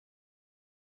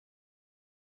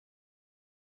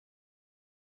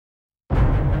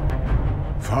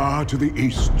Far to the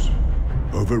east,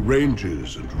 over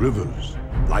ranges and rivers,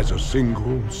 lies a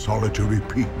single solitary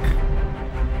peak.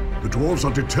 The dwarves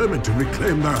are determined to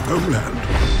reclaim their homeland.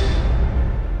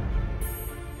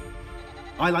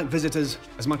 I like visitors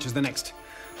as much as the next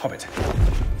Hobbit.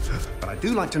 But I do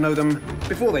like to know them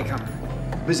before they come.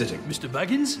 Visiting. Mr.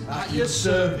 Baggins? At your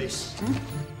service.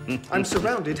 I'm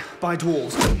surrounded by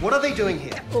dwarves. What are they doing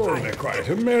here? Oh, they're quite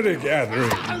a merry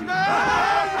gathering.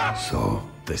 So,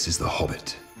 this is the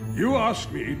Hobbit. You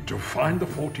asked me to find the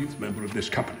 14th member of this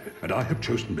company, and I have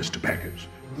chosen Mr. Baggins.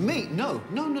 Me? No.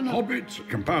 Hobbits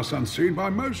can pass unseen by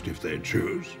most if they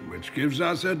choose, which gives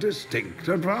us a distinct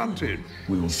advantage.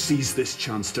 We will seize this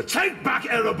chance to take back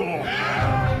Erebor!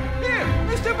 Here,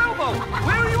 Mr. Bilbo!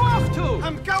 Where are you off to?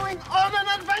 I'm going on an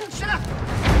adventure!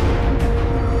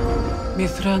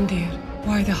 Mithrandir,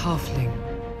 why the halfling?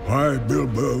 Why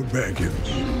Bilbo Baggins?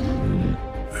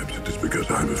 Perhaps it is because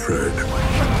I'm afraid.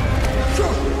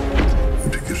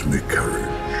 And it gives me courage.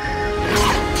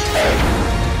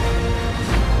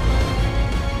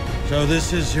 So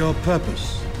this is your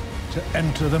purpose, to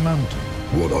enter the mountain?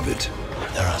 What of it?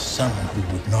 There are some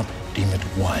who would not deem it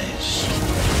wise.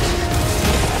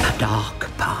 A dark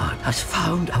power has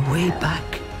found a way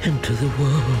back into the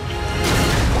world.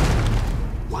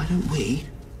 Why don't we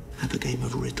have a game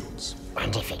of riddles?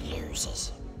 And if it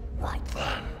loses, what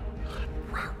then?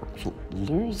 Well, if it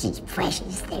loses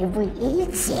precious, then we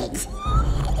eat it.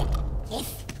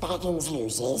 If Baggins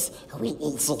loses, we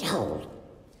eat it whole.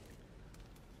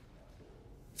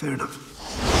 Fair enough.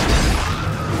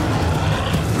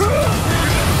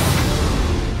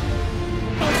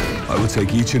 I will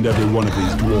take each and every one of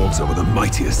these dwarves over the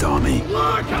mightiest army.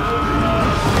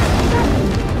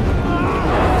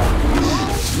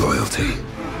 Loyalty,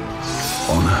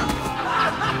 honor,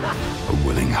 a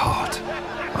willing heart.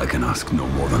 I can ask no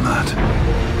more than that.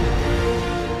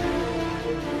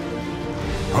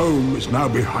 Home is now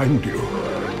behind you.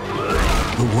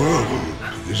 The world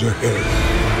is ahead.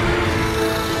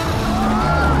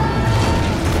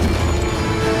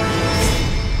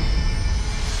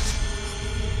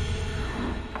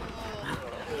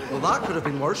 Well, that could have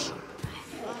been worse.